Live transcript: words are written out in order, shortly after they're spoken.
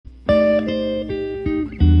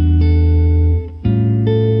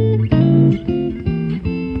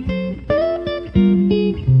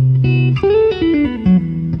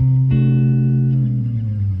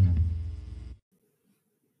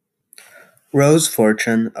Rose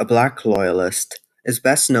Fortune, a black loyalist, is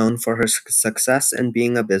best known for her success in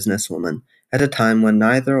being a businesswoman at a time when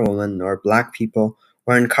neither women nor black people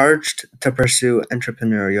were encouraged to pursue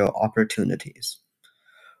entrepreneurial opportunities.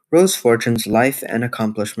 Rose Fortune's life and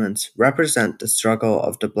accomplishments represent the struggle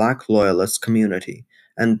of the black loyalist community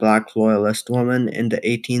and black loyalist women in the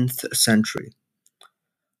 18th century.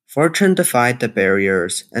 Fortune defied the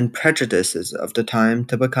barriers and prejudices of the time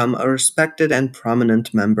to become a respected and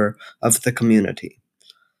prominent member of the community.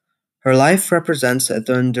 Her life represents the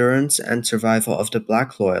endurance and survival of the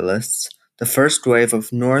Black Loyalists, the first wave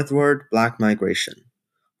of northward Black migration,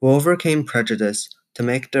 who overcame prejudice to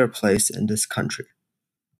make their place in this country.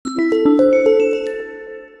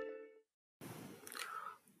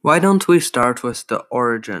 Why don't we start with the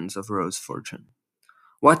origins of Rose Fortune?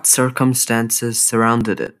 What circumstances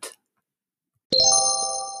surrounded it?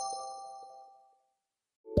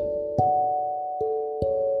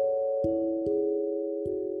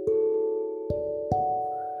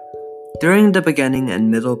 During the beginning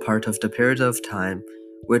and middle part of the period of time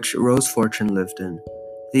which Rose Fortune lived in,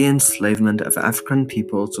 the enslavement of African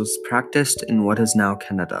peoples was practiced in what is now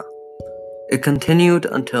Canada. It continued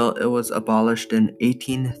until it was abolished in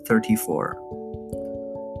 1834.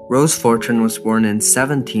 Rose Fortune was born in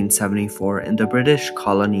 1774 in the British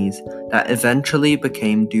colonies that eventually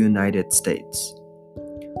became the United States.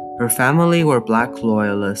 Her family were black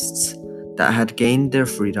loyalists that had gained their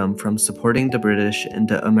freedom from supporting the British in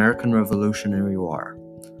the American Revolutionary War.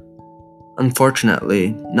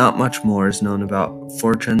 Unfortunately, not much more is known about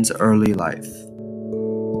Fortune's early life.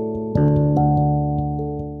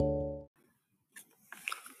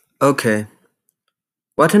 Okay,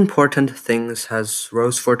 what important things has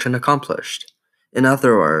Rose Fortune accomplished? In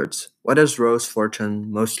other words, what is Rose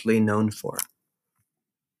Fortune mostly known for?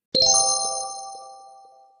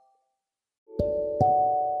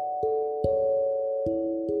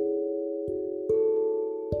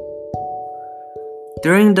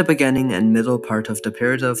 During the beginning and middle part of the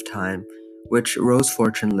period of time which Rose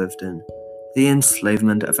Fortune lived in, the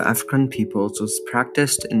enslavement of African peoples was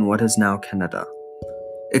practiced in what is now Canada.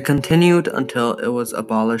 It continued until it was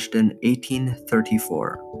abolished in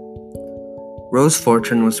 1834. Rose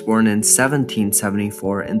Fortune was born in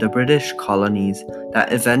 1774 in the British colonies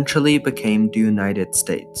that eventually became the United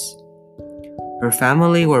States. Her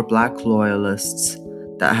family were black loyalists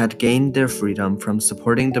that had gained their freedom from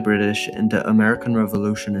supporting the British in the American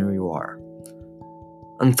Revolutionary War.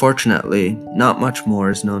 Unfortunately, not much more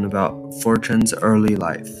is known about Fortune's early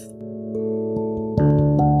life.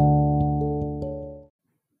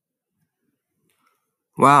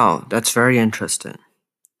 Wow, that's very interesting.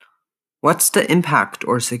 What's the impact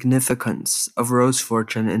or significance of Rose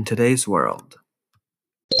Fortune in today's world?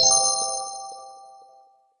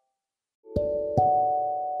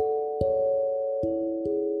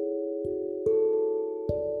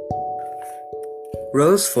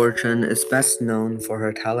 Rose Fortune is best known for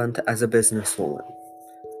her talent as a businesswoman.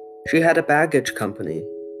 She had a baggage company,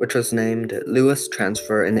 which was named Lewis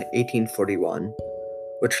Transfer in 1841,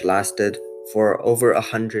 which lasted for over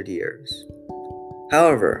 100 years.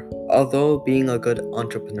 However, although being a good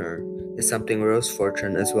entrepreneur is something Rose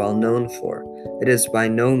Fortune is well known for, it is by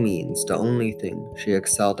no means the only thing she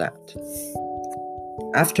excelled at.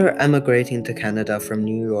 After emigrating to Canada from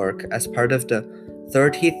New York as part of the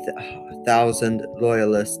 30,000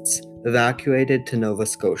 Loyalists evacuated to Nova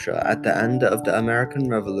Scotia at the end of the American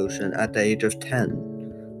Revolution at the age of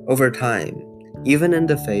 10, over time, even in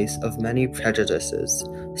the face of many prejudices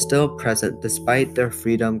still present despite their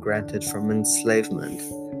freedom granted from enslavement,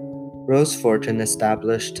 Rose Fortune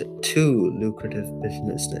established two lucrative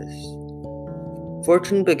businesses.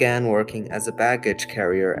 Fortune began working as a baggage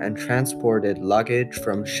carrier and transported luggage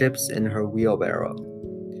from ships in her wheelbarrow.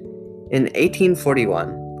 In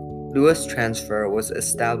 1841, Lewis Transfer was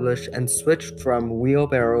established and switched from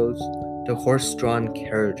wheelbarrows to horse-drawn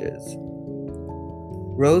carriages.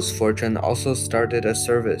 Rose Fortune also started a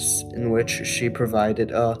service in which she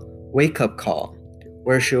provided a wake-up call,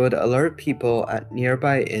 where she would alert people at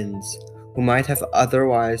nearby inns who might have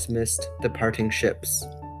otherwise missed departing ships.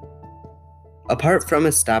 Apart from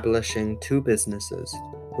establishing two businesses,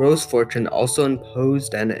 Rose Fortune also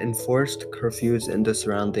imposed and enforced curfews in the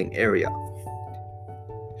surrounding area.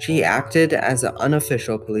 She acted as an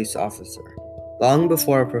unofficial police officer, long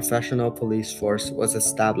before a professional police force was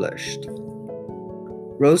established.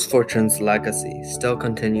 Rose Fortune's legacy still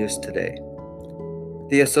continues today.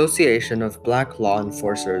 The Association of Black Law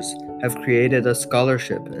Enforcers have created a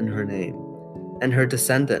scholarship in her name, and her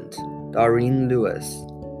descendant, Doreen Lewis,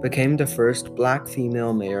 became the first black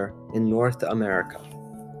female mayor in North America.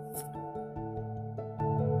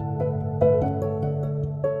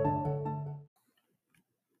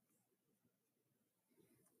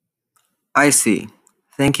 I see.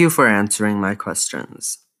 Thank you for answering my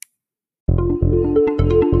questions.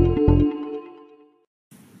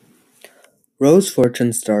 Rose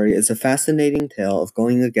Fortune's story is a fascinating tale of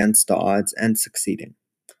going against the odds and succeeding.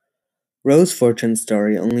 Rose Fortune's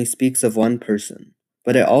story only speaks of one person,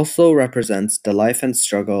 but it also represents the life and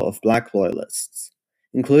struggle of Black loyalists,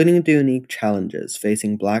 including the unique challenges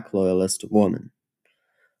facing Black loyalist women.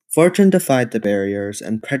 Fortune defied the barriers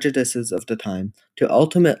and prejudices of the time to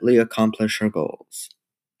ultimately accomplish her goals.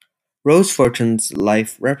 Rose Fortune's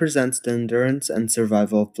life represents the endurance and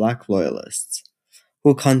survival of Black loyalists,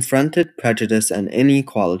 who confronted prejudice and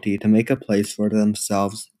inequality to make a place for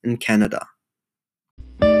themselves in Canada.